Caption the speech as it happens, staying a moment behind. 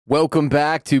Welcome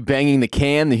back to Banging the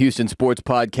Can, the Houston sports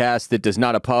podcast that does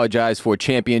not apologize for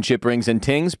championship rings and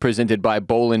tings, presented by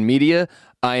Bolen Media.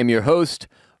 I am your host,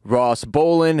 Ross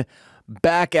Bolen,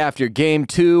 back after Game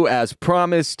 2 as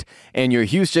promised, and your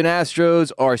Houston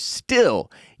Astros are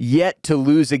still yet to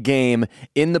lose a game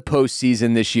in the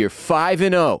postseason this year.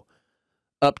 5-0,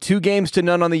 up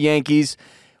 2-0 on the Yankees.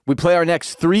 We play our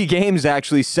next 3 games,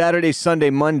 actually, Saturday, Sunday,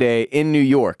 Monday in New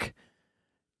York.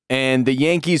 And the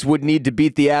Yankees would need to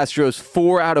beat the Astros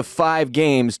 4 out of 5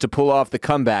 games to pull off the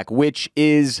comeback, which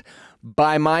is,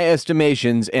 by my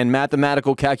estimations and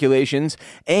mathematical calculations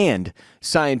and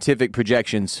scientific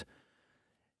projections,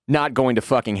 not going to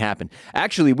fucking happen.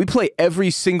 Actually, we play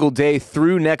every single day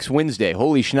through next Wednesday.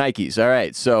 Holy shnikes. All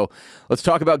right, so let's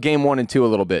talk about Game 1 and 2 a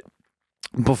little bit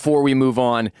before we move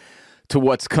on to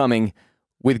what's coming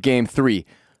with Game 3.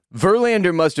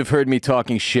 Verlander must have heard me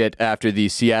talking shit after the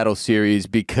Seattle series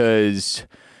because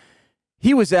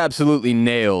he was absolutely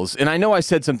nails. And I know I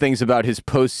said some things about his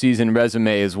postseason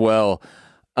resume as well.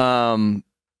 And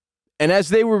as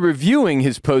they were reviewing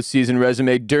his postseason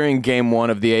resume during Game 1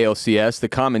 of the ALCS, the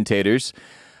commentators,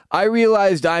 I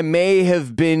realized I may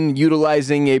have been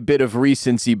utilizing a bit of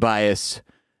recency bias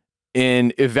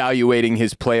in evaluating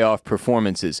his playoff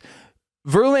performances.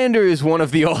 Verlander is one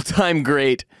of the all-time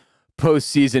great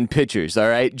postseason pitchers, all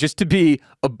right? Just to be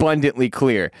abundantly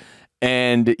clear.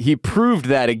 And he proved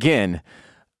that again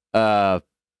on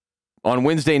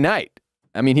Wednesday night.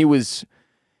 I mean, he was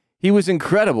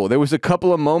incredible. There was a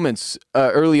couple of moments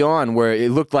early on where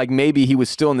it looked like maybe he was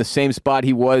still in the same spot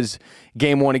he was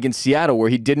Game 1 against Seattle, where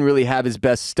he didn't really have his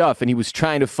best stuff, and he was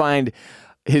trying to find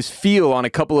his feel on a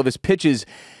couple of his pitches.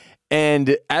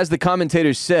 And as the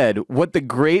commentators said, what the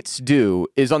greats do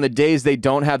is on the days they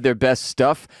don't have their best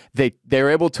stuff, they're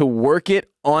able to work it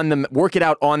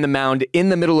out on the mound in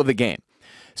the middle of the game.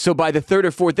 So by the 3rd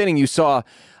or 4th inning, you saw,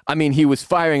 I mean, he was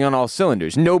firing on all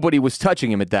cylinders. Nobody was touching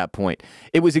him at that point.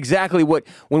 It was exactly what,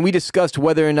 when we discussed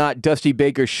whether or not Dusty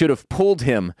Baker should have pulled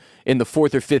him in the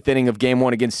 4th or 5th inning of Game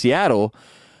 1 against Seattle,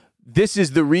 this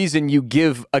is the reason you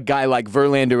give a guy like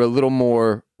Verlander a little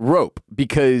more rope,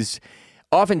 because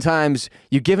oftentimes,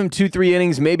 you give him 2-3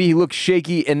 innings, maybe he looks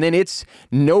shaky, and then it's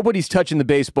nobody's touching the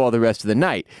baseball the rest of the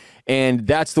night. And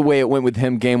that's the way it went with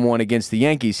him Game 1 against the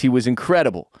Yankees. He was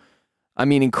incredible. I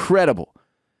mean, incredible.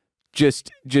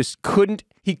 Just couldn't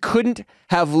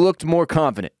have looked more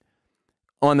confident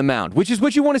on the mound, which is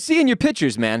what you want to see in your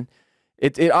pitchers, man.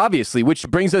 It obviously, which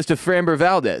brings us to Framber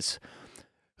Valdez,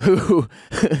 who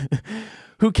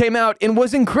came out and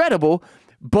was incredible,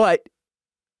 but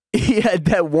he had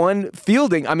that one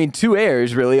fielding, I mean, 2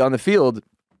 errors really on the field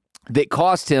that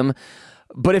cost him.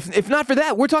 But if not for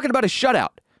that, we're talking about a shutout.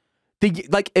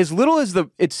 Like, as little as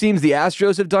it seems the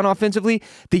Astros have done offensively,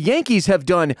 the Yankees have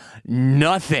done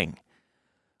nothing.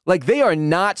 Like, they are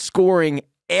not scoring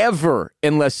ever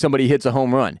unless somebody hits a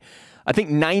home run. I think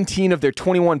 19 of their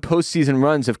 21 postseason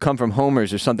runs have come from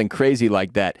homers or something crazy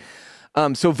like that.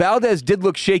 So Valdez did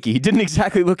look shaky. He didn't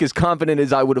exactly look as confident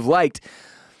as I would have liked,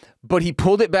 but he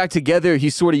pulled it back together.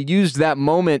 He sort of used that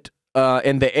moment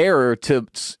and the error to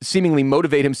seemingly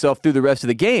motivate himself through the rest of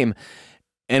the game,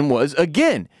 and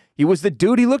he was the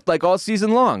dude he looked like all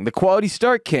season long, the quality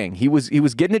start king. He was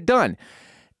getting it done.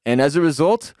 And as a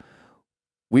result,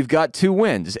 we've got 2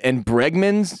 wins. And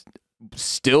Bregman's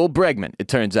still Bregman, it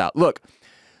turns out. Look,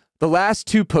 the last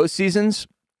 2 postseasons,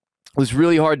 it was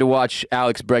really hard to watch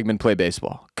Alex Bregman play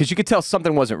baseball because you could tell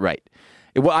something wasn't right.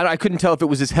 I couldn't tell if it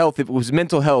was his health, if it was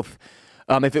mental health,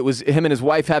 if it was him and his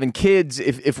wife having kids,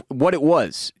 if what it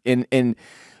was. And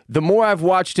the more I've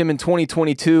watched him in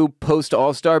 2022 post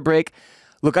All-Star break,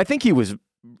 look, I think he was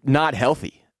not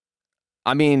healthy.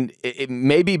 I mean,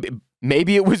 maybe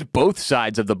it was both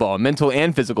sides of the ball, mental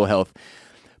and physical health.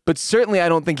 But certainly I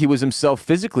don't think he was himself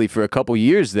physically for a couple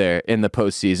years there in the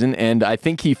postseason. And I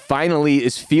think he finally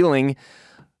is feeling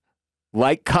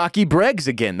like cocky Breggs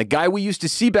again, the guy we used to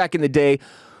see back in the day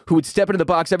who would step into the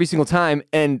box every single time,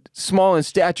 and small in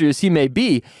stature as he may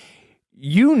be,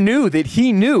 you knew that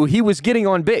he knew he was getting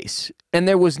on base, and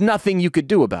there was nothing you could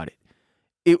do about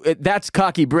it. That's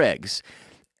cocky Breggs.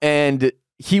 And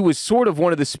he was sort of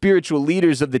one of the spiritual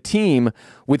leaders of the team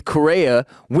with Correa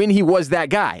when he was that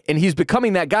guy. And he's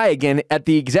becoming that guy again at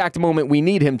the exact moment we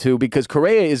need him to, because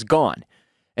Correa is gone.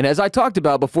 And as I talked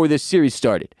about before this series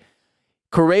started,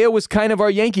 Correa was kind of our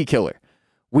Yankee killer.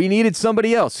 We needed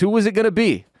somebody else. Who was it going to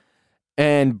be?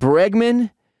 And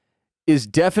Bregman is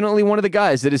definitely one of the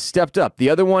guys that has stepped up. The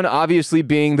other one, obviously,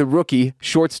 being the rookie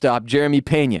shortstop, Jeremy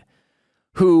Pena,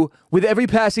 who, with every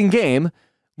passing game,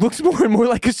 looks more and more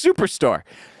like a superstar.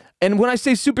 And when I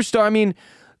say superstar, I mean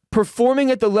performing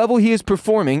at the level he is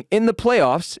performing in the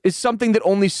playoffs is something that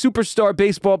only superstar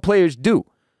baseball players do.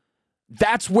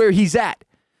 That's where he's at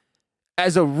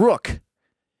as a rook.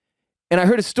 And I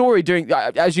heard a story during,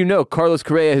 as you know, Carlos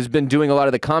Correa has been doing a lot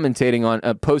of the commentating on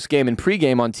post-game and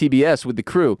pre-game on TBS with the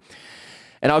crew.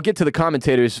 And I'll get to the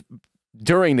commentators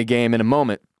during the game in a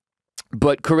moment.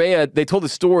 But Correa, they told a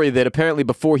story that apparently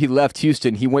before he left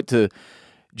Houston, he went to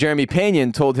Jeremy Pena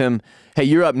and told him, hey,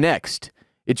 you're up next.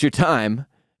 It's your time,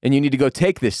 and you need to go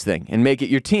take this thing and make it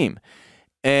your team.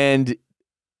 And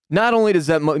not only does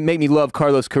that make me love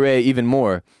Carlos Correa even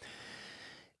more,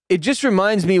 it just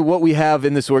reminds me what we have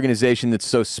in this organization that's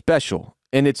so special.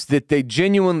 And it's that they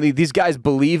genuinely, these guys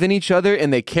believe in each other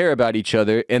and they care about each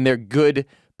other and they're good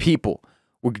people.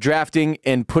 We're drafting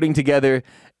and putting together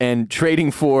and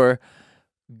trading for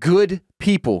good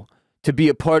people to be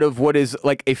a part of what is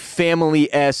like a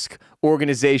family-esque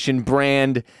organization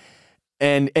brand.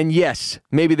 And yes,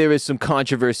 maybe there is some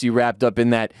controversy wrapped up in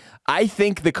that. I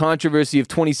think the controversy of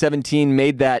 2017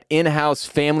 made that in-house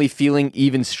family feeling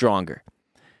even stronger.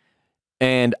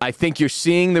 And I think you're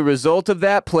seeing the result of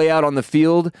that play out on the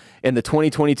field in the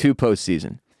 2022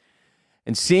 postseason.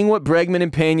 And seeing what Bregman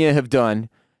and Pena have done,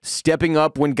 stepping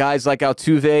up when guys like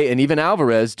Altuve and even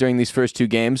Alvarez during these first two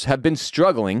games have been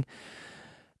struggling,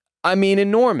 I mean,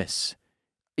 enormous.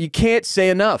 You can't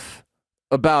say enough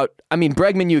about, I mean,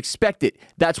 Bregman, you expect it.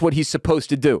 That's what he's supposed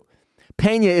to do.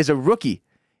 Pena is a rookie.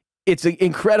 It's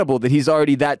incredible that he's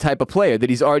already that type of player, that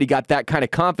he's already got that kind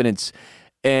of confidence.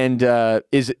 And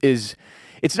it's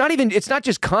not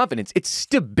just confidence, it's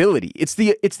stability. It's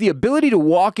the ability to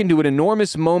walk into an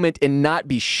enormous moment and not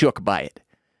be shook by it.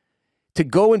 To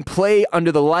go and play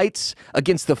under the lights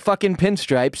against the fucking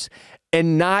pinstripes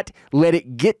and not let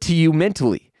it get to you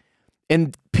mentally.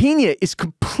 And Pena is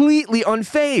completely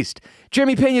unfazed.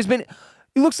 Jeremy Pena's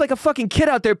he looks like a fucking kid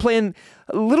out there playing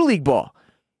Little League ball.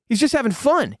 He's just having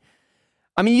fun.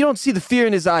 I mean, you don't see the fear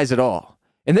in his eyes at all.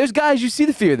 And there's guys, you see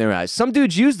the fear in their eyes. Some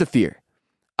dudes use the fear.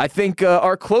 I think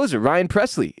our closer, Ryan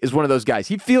Presley, is one of those guys.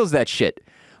 He feels that shit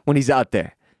when he's out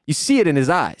there. You see it in his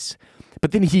eyes.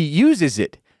 But then he uses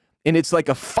it, and it's like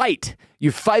a fight.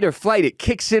 You fight or flight. It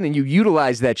kicks in, and you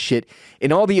utilize that shit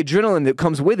and all the adrenaline that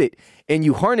comes with it, and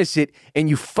you harness it, and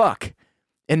you fuck.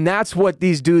 And that's what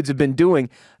these dudes have been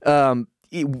doing,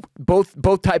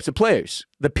 both types of players.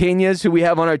 The Penas, who we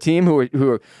have on our team, who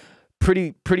are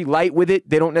pretty light with it.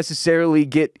 They don't necessarily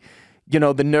get,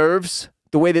 the nerves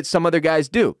the way that some other guys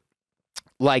do,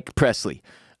 like Presley,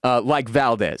 like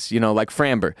Valdez, like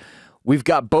Framber. We've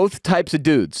got both types of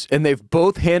dudes, and they've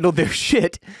both handled their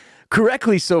shit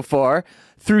correctly so far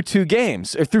through 2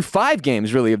 games, or through 5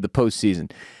 games, really, of the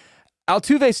postseason.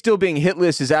 Altuve still being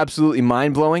hitless is absolutely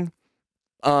mind-blowing.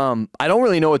 I don't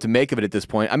really know what to make of it at this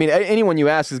point. I mean, anyone you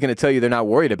ask is going to tell you they're not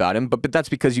worried about him, but that's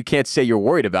because you can't say you're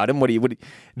worried about him.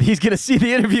 He's going to see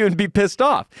the interview and be pissed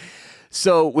off.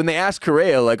 So when they ask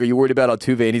Correa, like, are you worried about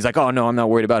Altuve? And he's like, oh, no, I'm not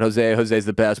worried about Jose. Jose's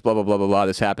the best, blah, blah, blow, blah, blah,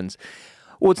 this happens.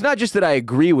 Well, it's not just that I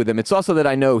agree with him. It's also that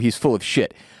I know he's full of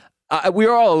shit. We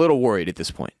are all a little worried at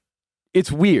this point. It's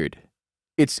weird.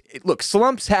 Look,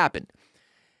 slumps happen.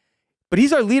 But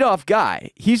he's our leadoff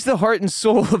guy. He's the heart and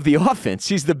soul of the offense.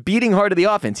 He's the beating heart of the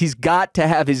offense. He's got to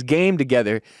have his game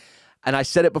together. And I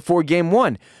said it before game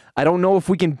 1. I don't know if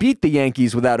we can beat the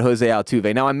Yankees without Jose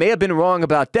Altuve. Now, I may have been wrong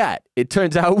about that. It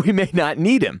turns out we may not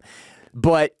need him.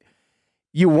 But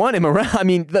you want him around. I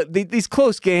mean, these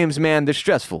close games, man, they're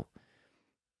stressful.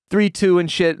 3-2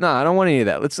 and shit. No, I don't want any of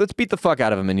that. Let's beat the fuck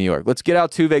out of him in New York. Let's get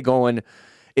Altuve going.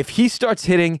 If he starts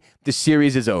hitting, the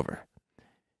series is over.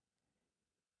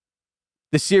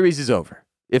 The series is over.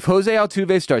 If Jose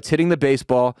Altuve starts hitting the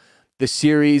baseball, the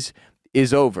series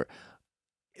is over.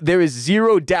 There is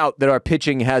zero doubt that our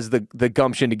pitching has the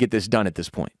gumption to get this done at this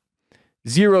point.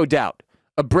 Zero doubt.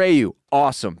 Abreu,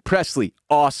 awesome. Presley,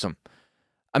 awesome.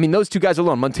 I mean, those 2 guys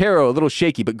alone. Montero, a little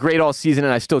shaky, but great all season,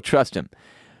 and I still trust him.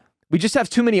 We just have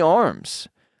too many arms.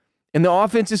 And the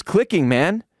offense is clicking,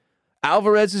 man.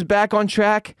 Alvarez is back on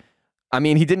track. I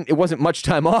mean, it wasn't much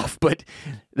time off, but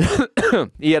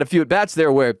he had a few at-bats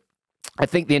there where I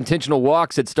think the intentional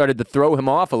walks had started to throw him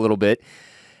off a little bit.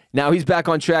 Now he's back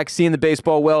on track, seeing the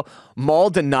baseball well.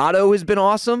 Maldonado has been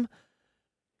awesome.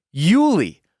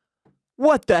 Yuli.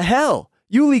 What the hell?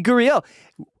 Yuli Gurriel.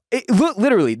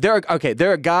 Literally, there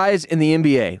are guys in the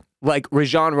NBA, like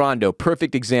Rajon Rondo,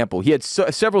 perfect example. He had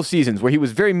several seasons where he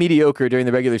was very mediocre during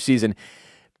the regular season.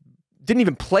 Didn't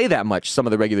even play that much some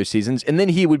of the regular seasons, and then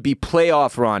he would be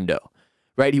playoff Rondo,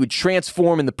 right? He would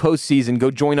transform in the postseason,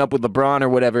 go join up with LeBron or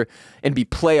whatever, and be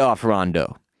playoff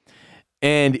Rondo.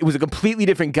 And it was a completely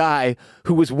different guy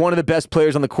who was one of the best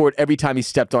players on the court every time he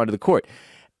stepped onto the court.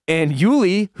 And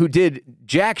Yuli, who did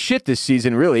jack shit this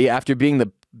season, really, after being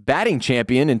the batting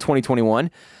champion in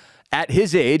 2021, at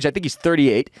his age, I think he's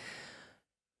 38,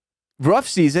 rough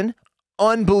season,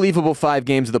 unbelievable 5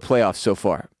 games of the playoffs so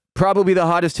far. Probably the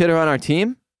hottest hitter on our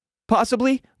team,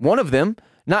 possibly. One of them,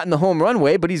 not in the home run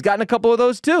way, but he's gotten a couple of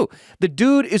those too. The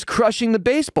dude is crushing the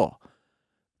baseball.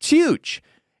 It's huge.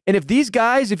 And if these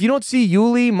guys, if you don't see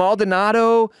Yuli,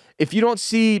 Maldonado, if you don't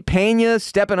see Pena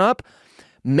stepping up,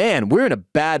 man, we're in a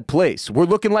bad place. We're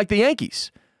looking like the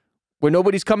Yankees, where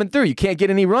nobody's coming through. You can't get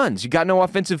any runs. You got no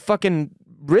offensive fucking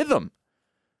rhythm.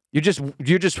 You're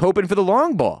just hoping for the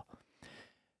long ball.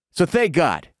 So thank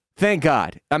God. Thank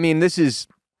God. I mean,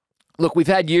 look, we've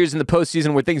had years in the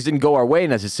postseason where things didn't go our way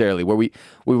necessarily, where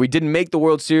we didn't make the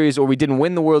World Series or we didn't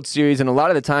win the World Series, and a lot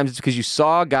of the times it's because you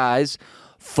saw guys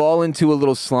fall into a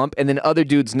little slump and then other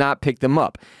dudes not pick them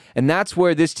up. And that's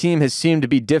where this team has seemed to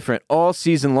be different all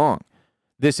season long,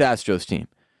 this Astros team.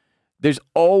 There's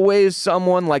always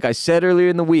someone, like I said earlier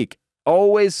in the week,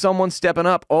 always someone stepping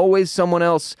up, always someone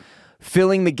else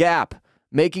filling the gap,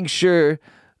 making sure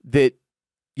that,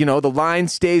 you know, the line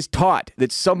stays taut,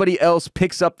 that somebody else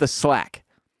picks up the slack.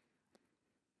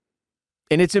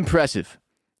 And it's impressive.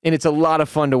 And it's a lot of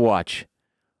fun to watch.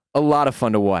 A lot of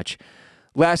fun to watch.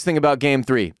 Last thing about Game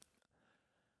 3.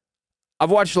 I've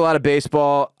watched a lot of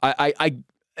baseball.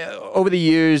 Over the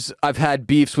years, I've had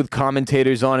beefs with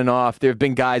commentators on and off. There have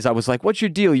been guys I was like, what's your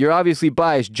deal? You're obviously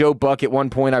biased. Joe Buck at one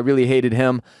point, I really hated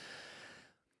him.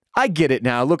 I get it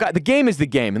now. Look, the game is the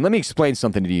game, and let me explain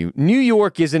something to you. New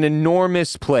York is an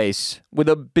enormous place with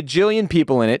a bajillion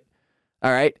people in it,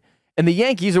 all right? And the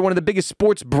Yankees are one of the biggest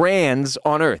sports brands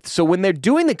on earth. So when they're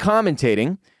doing the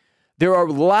commentating, there are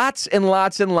lots and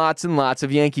lots and lots and lots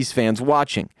of Yankees fans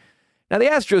watching. Now, the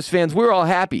Astros fans, we're all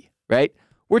happy, right?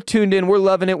 We're tuned in. We're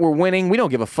loving it. We're winning. We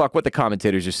don't give a fuck what the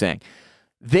commentators are saying.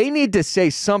 They need to say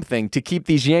something to keep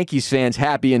these Yankees fans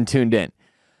happy and tuned in.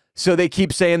 So they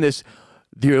keep saying this,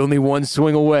 they're only one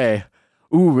swing away.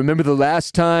 Ooh, remember the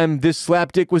last time this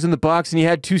slapdick was in the box and he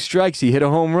had 2 strikes, he hit a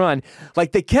home run.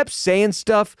 Like, they kept saying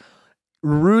stuff,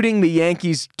 rooting the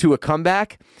Yankees to a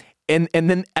comeback. And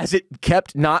then as it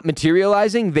kept not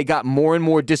materializing, they got more and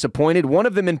more disappointed. One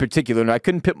of them in particular, and I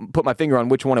couldn't put my finger on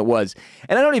which one it was.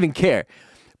 And I don't even care.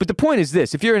 But the point is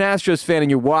this. If you're an Astros fan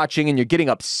and you're watching and you're getting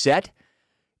upset,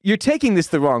 you're taking this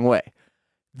the wrong way.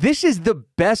 This is the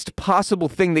best possible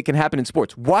thing that can happen in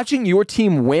sports. Watching your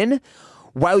team win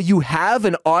while you have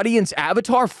an audience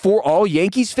avatar for all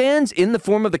Yankees fans in the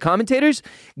form of the commentators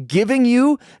giving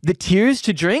you the tears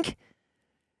to drink,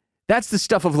 that's the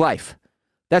stuff of life.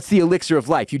 That's the elixir of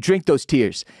life. You drink those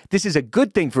tears. This is a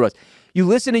good thing for us. You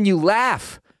listen and you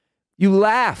laugh. You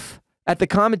laugh at the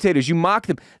commentators. You mock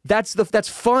them. That's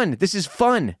fun. This is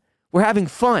fun. We're having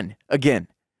fun again.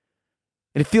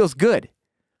 And it feels good.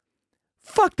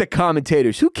 Fuck the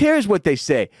commentators. Who cares what they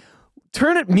say?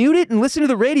 Turn it, mute it, and listen to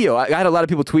the radio. I had a lot of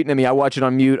people tweeting at me. I watch it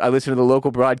on mute. I listen to the local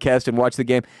broadcast and watch the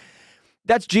game.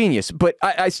 That's genius. But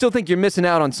I still think you're missing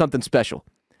out on something special.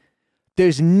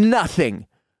 There's nothing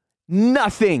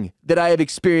that I have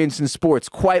experienced in sports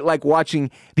quite like watching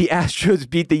the Astros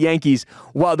beat the Yankees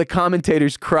while the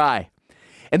commentators cry.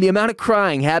 And the amount of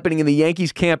crying happening in the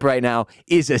Yankees camp right now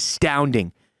is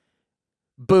astounding.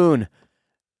 Boone,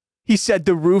 he said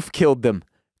the roof killed them.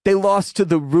 They lost to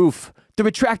the roof, the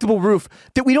retractable roof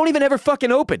that we don't even ever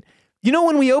fucking open. You know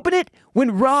when we open it?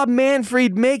 When Rob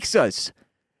Manfred makes us.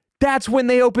 That's when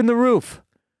they open the roof.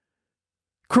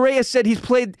 Correa said he's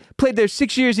played there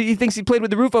 6 years. He thinks he played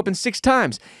with the roof open 6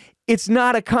 times. It's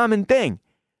not a common thing.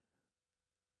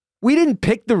 We didn't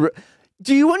pick the roof.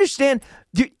 Do you understand?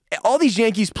 All these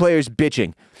Yankees players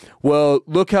bitching. Well,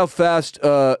 look how fast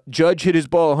Judge hit his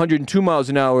ball 102 miles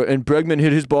an hour and Bregman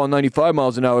hit his ball 95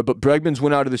 miles an hour, but Bregman's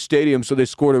went out of the stadium, so they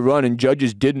scored a run, and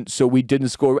Judge's didn't, so we didn't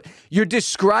score. You're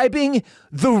describing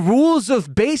the rules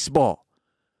of baseball,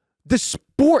 the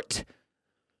sport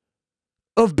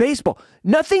of baseball.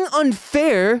 Nothing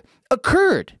unfair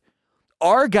occurred.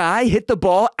 Our guy hit the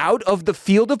ball out of the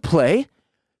field of play,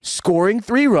 scoring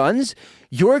 3 runs.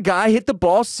 Your guy hit the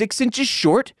ball 6 inches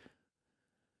short,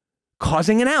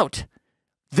 causing an out.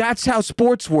 That's how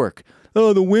sports work.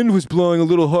 Oh, the wind was blowing a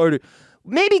little harder.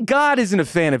 Maybe God isn't a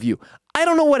fan of you. I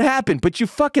don't know what happened, but you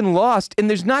fucking lost, and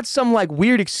there's not some like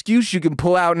weird excuse you can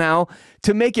pull out now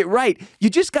to make it right. You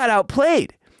just got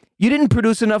outplayed. You didn't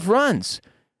produce enough runs.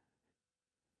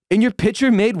 And your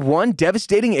pitcher made one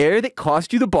devastating error that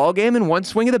cost you the ball game and one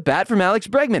swing of the bat from Alex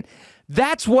Bregman.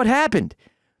 That's what happened.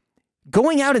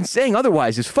 Going out and saying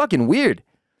otherwise is fucking weird.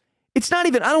 It's not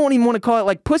even, I don't even want to call it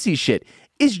like pussy shit.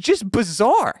 It's just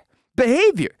bizarre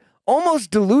behavior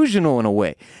almost delusional in a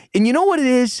way. And you know what it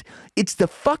is? It's the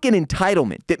fucking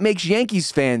entitlement that makes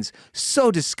Yankees fans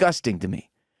so disgusting to me.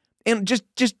 And just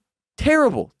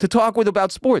terrible to talk with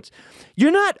about sports.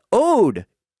 You're not owed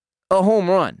a home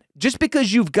run. Just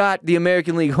because you've got the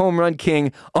American League home run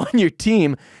king on your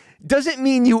team doesn't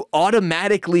mean you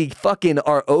automatically fucking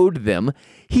are owed them.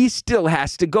 He still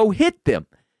has to go hit them.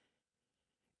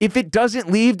 If it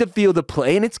doesn't leave the field of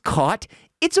play and it's caught,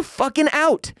 it's a fucking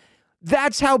out.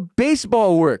 That's how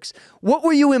baseball works. What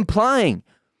were you implying?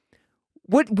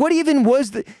 What even was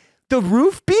the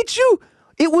roof beat you?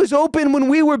 It was open when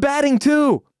we were batting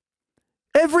too.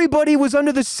 Everybody was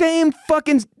under the same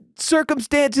fucking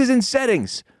circumstances and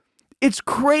settings. It's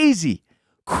crazy,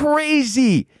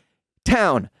 crazy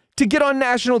town to get on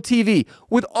national TV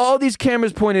with all these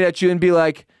cameras pointed at you and be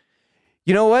like,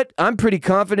 you know what? I'm pretty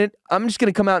confident. I'm just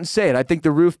going to come out and say it. I think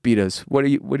the roof beat us.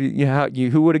 Who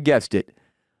would have guessed it?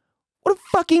 What a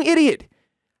fucking idiot.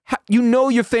 You know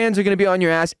your fans are going to be on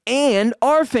your ass and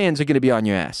our fans are going to be on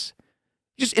your ass.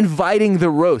 Just inviting the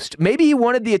roast. Maybe he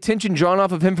wanted the attention drawn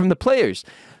off of him from the players.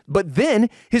 But then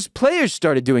his players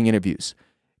started doing interviews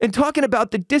and talking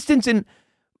about the distance and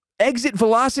exit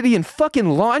velocity and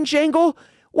fucking launch angle.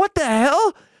 What the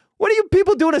hell? What are you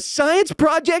people doing, a science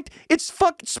project? It's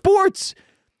fucking sports.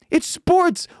 It's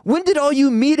sports. When did all you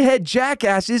meathead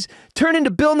jackasses turn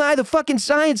into Bill Nye the fucking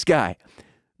science guy?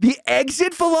 The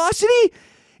exit velocity?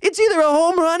 It's either a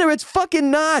home run or it's fucking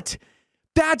not.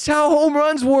 That's how home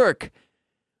runs work.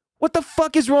 What the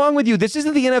fuck is wrong with you? This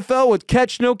isn't the NFL with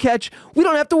catch, no catch. We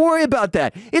don't have to worry about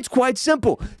that. It's quite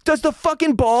simple. Does the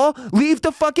fucking ball leave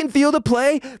the fucking field of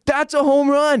play? That's a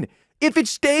home run. If it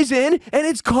stays in and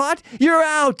it's caught, you're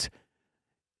out.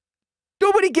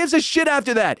 Nobody gives a shit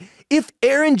after that. If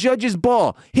Aaron Judge's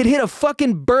ball had hit a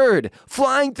fucking bird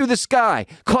flying through the sky,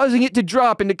 causing it to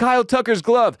drop into Kyle Tucker's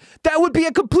glove, that would be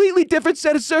a completely different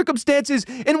set of circumstances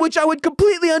in which I would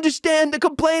completely understand the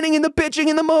complaining and the bitching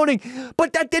and the moaning.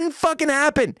 But that didn't fucking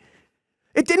happen.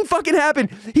 It didn't fucking happen.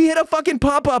 He hit a fucking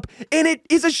pop-up, and it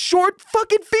is a short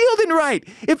fucking fielding right.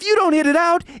 If you don't hit it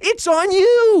out, it's on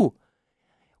you.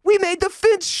 We made the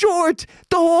fence short.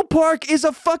 The whole park is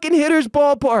a fucking hitter's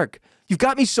ballpark. You've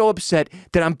got me so upset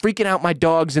that I'm freaking out my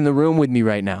dogs in the room with me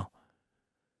right now.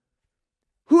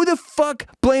 Who the fuck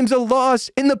blames a loss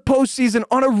in the postseason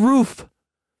on a roof?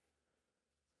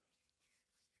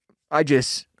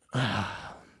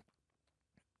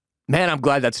 Man, I'm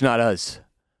glad that's not us.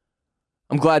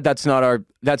 I'm glad that's not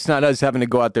us having to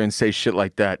go out there and say shit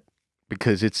like that,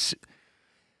 because it's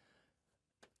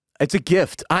a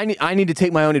gift. I need to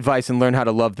take my own advice and learn how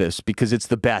to love this, because it's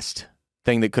the best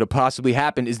thing that could have possibly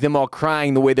happened is them all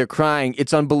crying the way they're crying.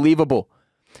 It's unbelievable.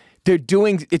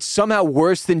 It's somehow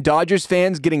worse than Dodgers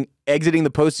fans exiting the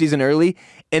postseason early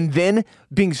and then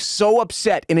being so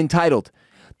upset and entitled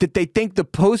that they think the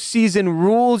postseason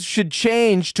rules should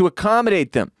change to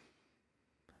accommodate them.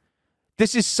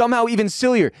 This is somehow even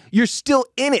sillier. You're still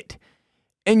in it,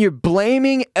 and you're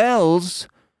blaming L's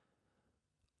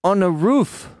on a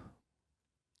roof.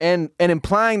 And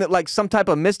implying that like some type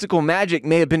of mystical magic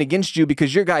may have been against you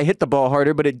because your guy hit the ball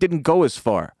harder, but it didn't go as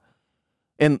far.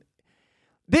 And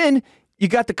then you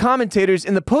got the commentators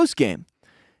in the postgame.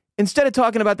 Instead of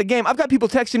talking about the game, I've got people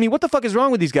texting me, what the fuck is wrong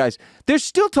with these guys? They're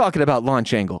still talking about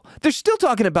launch angle. They're still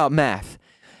talking about math.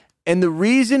 And the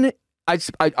reason, I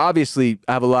obviously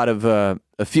have a lot of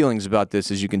feelings about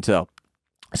this, as you can tell.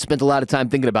 I spent a lot of time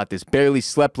thinking about this. Barely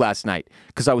slept last night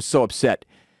because I was so upset.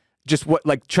 Just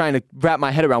trying to wrap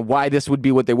my head around why this would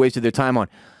be what they wasted their time on.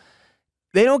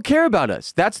 They don't care about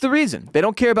us. That's the reason. They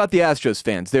don't care about the Astros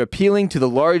fans. They're appealing to the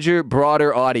larger,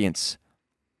 broader audience.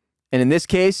 And in this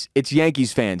case, it's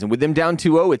Yankees fans. And with them down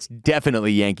 2-0, it's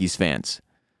definitely Yankees fans.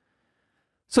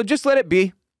 So just let it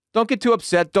be. Don't get too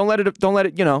upset. Don't let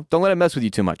it mess with you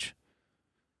too much.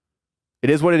 It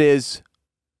is what it is.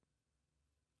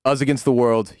 Us against the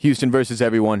world. Houston versus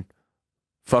everyone.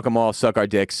 Fuck them all. Suck our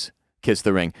dicks. Kiss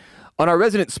the ring. On our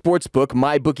resident sports book,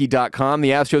 MyBookie.ag, the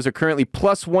Astros are currently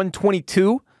plus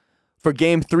 122 for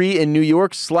Game 3 in New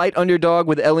York. Slight underdog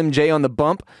with LMJ on the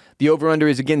bump. The over-under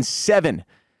is again 7.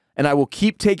 And I will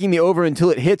keep taking the over until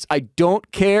it hits. I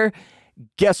don't care.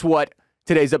 Guess what?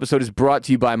 Today's episode is brought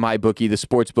to you by MyBookie, the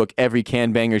sports book every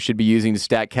can banger should be using to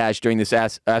stack cash during this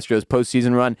Astros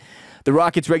postseason run. The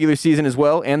Rockets regular season as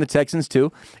well, and the Texans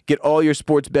too. Get all your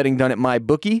sports betting done at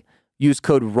MyBookie. Use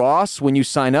code ROSS when you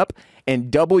sign up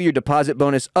and double your deposit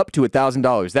bonus up to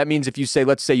 $1,000. That means if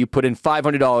let's say you put in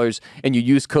 $500 and you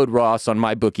use code ROSS on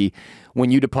MyBookie when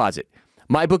you deposit.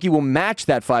 MyBookie will match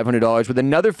that $500 with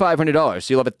another $500.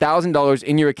 So you'll have $1,000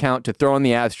 in your account to throw on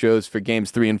the Astros for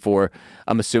games 3 and 4.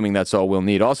 I'm assuming that's all we'll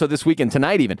need. Also this weekend,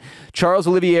 tonight even, Charles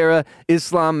Oliveira,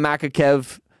 Islam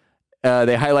Makhachev.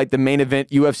 They highlight the main event,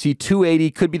 UFC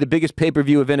 280, could be the biggest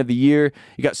pay-per-view event of the year.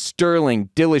 You got Sterling,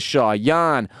 Dillashaw,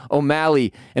 Yan,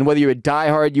 O'Malley, and whether you're a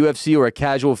diehard UFC or a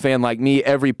casual fan like me,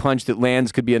 every punch that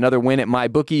lands could be another win at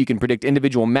MyBookie. You can predict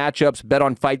individual matchups, bet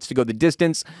on fights to go the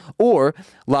distance, or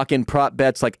lock in prop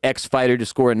bets like X Fighter to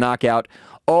score a knockout,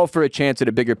 all for a chance at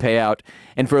a bigger payout.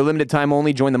 And for a limited time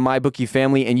only, join the MyBookie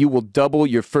family, and you will double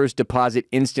your first deposit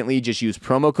instantly. Just use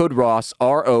promo code ROSS,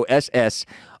 ROSS,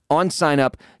 on sign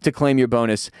up to claim your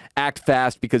bonus. Act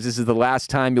fast because this is the last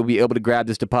time you'll be able to grab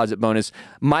this deposit bonus.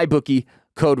 MyBookie,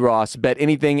 code Ross. Bet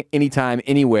anything, anytime,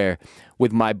 anywhere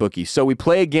with MyBookie. So we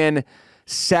play again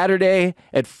Saturday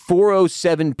at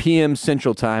 4:07 p.m.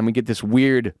 Central Time. We get this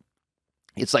weird,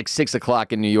 it's like 6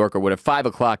 o'clock in New York or whatever, 5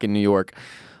 o'clock in New York,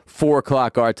 4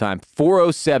 o'clock our time.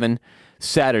 4:07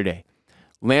 Saturday.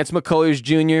 Lance McCullers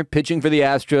Jr. pitching for the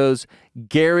Astros.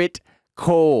 Garrett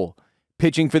Cole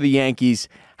pitching for the Yankees.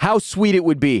 How sweet it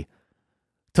would be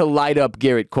to light up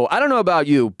Garrett Cole. I don't know about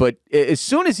you, but as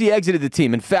soon as he exited the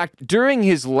team, in fact, during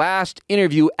his last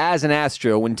interview as an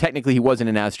Astro, when technically he wasn't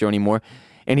an Astro anymore,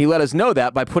 and he let us know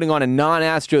that by putting on a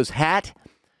non-Astros hat,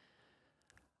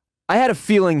 I had a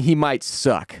feeling he might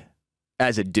suck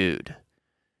as a dude.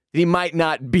 He might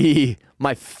not be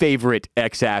my favorite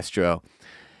ex-Astro.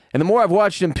 And the more I've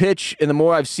watched him pitch and the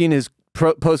more I've seen his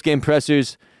post-game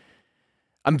pressers,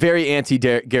 I'm very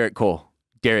anti-Garrett Cole.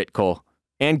 Garrett Cole.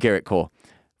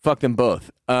 Fuck them both.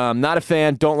 Not a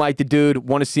fan. Don't like the dude.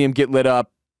 Want to see him get lit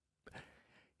up.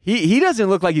 He doesn't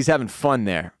look like he's having fun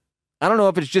there. I don't know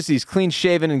if it's just he's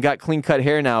clean-shaven and got clean-cut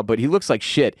hair now, but he looks like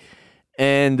shit.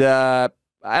 And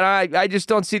I just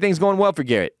don't see things going well for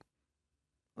Garrett.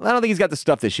 I don't think he's got the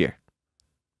stuff this year.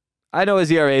 I know his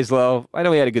ERA is low. I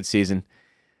know he had a good season.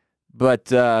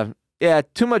 But, yeah,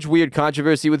 too much weird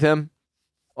controversy with him.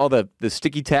 All the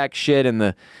sticky tack shit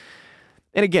and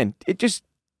again, it just,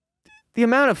 the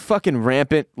amount of fucking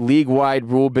rampant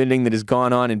league-wide rule bending that has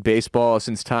gone on in baseball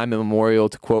since time immemorial,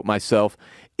 to quote myself,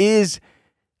 it's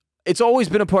always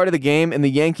been a part of the game, and the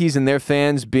Yankees and their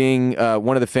fans being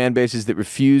one of the fan bases that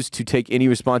refused to take any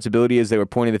responsibility as they were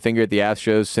pointing the finger at the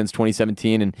Astros since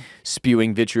 2017 and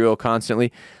spewing vitriol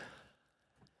constantly.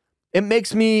 It makes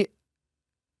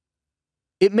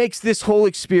this whole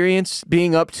experience,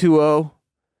 being up 2-0,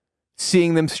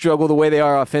 seeing them struggle the way they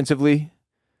are offensively,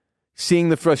 seeing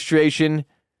the frustration,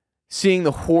 seeing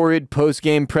the horrid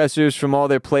post-game pressers from all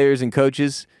their players and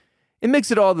coaches, it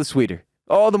makes it all the sweeter,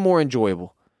 all the more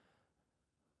enjoyable.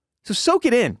 So soak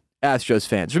it in, Astros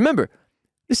fans. Remember,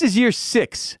 this is year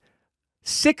 6.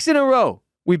 6 in a row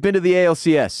we've been to the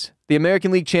ALCS, the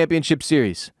American League Championship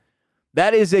Series.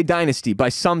 That is a dynasty by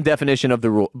some definition of the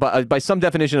rule, by some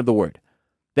definition of the word.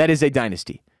 That is a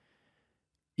dynasty.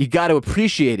 You got to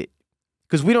appreciate it.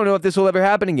 Because we don't know if this will ever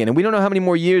happen again. And we don't know how many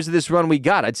more years of this run we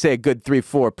got. I'd say a good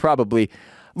 3-4, probably.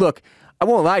 Look, I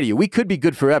won't lie to you. We could be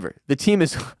good forever. The team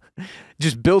is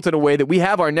just built in a way that we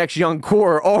have our next young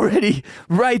core already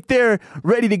right there,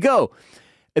 ready to go.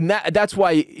 And that's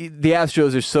why the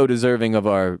Astros are so deserving of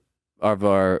our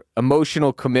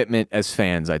emotional commitment as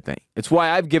fans, I think. It's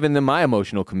why I've given them my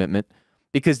emotional commitment,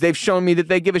 because they've shown me that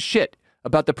they give a shit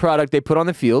about the product they put on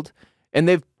the field, and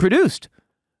they've produced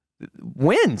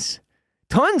wins.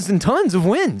 Tons and tons of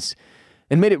wins,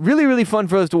 and made it really, really fun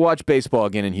for us to watch baseball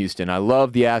again in Houston. I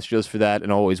love the Astros for that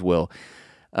and always will.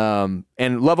 And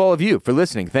love all of you for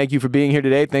listening. Thank you for being here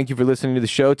today. Thank you for listening to the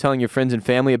show, telling your friends and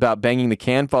family about Banging the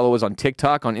Can. Follow us on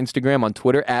TikTok, on Instagram, on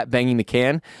Twitter, at Banging the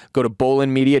Can. Go to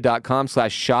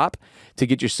bolenmedia.com/shop to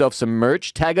get yourself some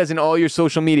merch. Tag us in all your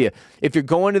social media. If you're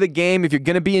going to the game, if you're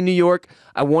going to be in New York,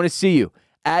 I want to see you.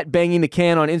 At Banging the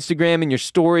Can on Instagram and your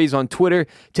stories on Twitter.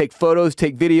 Take photos,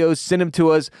 take videos, send them to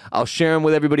us. I'll share them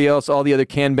with everybody else, all the other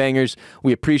can bangers.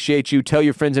 We appreciate you. Tell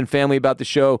your friends and family about the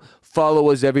show. Follow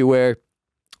us everywhere.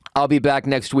 I'll be back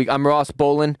next week. I'm Ross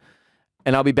Bolen,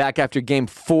 and I'll be back after Game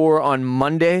 4 on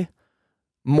Monday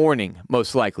morning,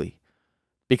 most likely,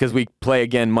 because we play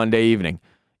again Monday evening.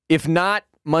 If not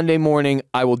Monday morning,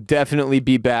 I will definitely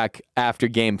be back after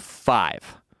Game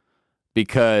 5.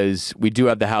 Because we do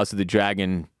have the House of the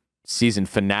Dragon season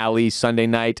finale Sunday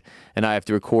night, and I have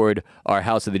to record our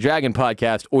House of the Dragon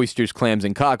podcast, Oysters, Clams,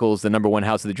 and Cockles, the #1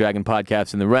 House of the Dragon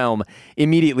podcast in the realm,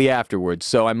 immediately afterwards.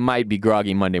 So I might be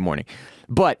groggy Monday morning.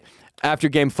 But after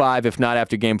Game 5, if not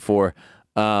after Game 4,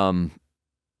 and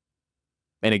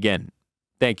again,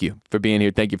 thank you for being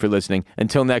here. Thank you for listening.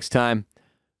 Until next time,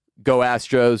 go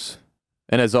Astros.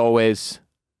 And as always,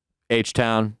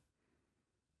 H-Town,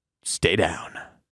 stay down.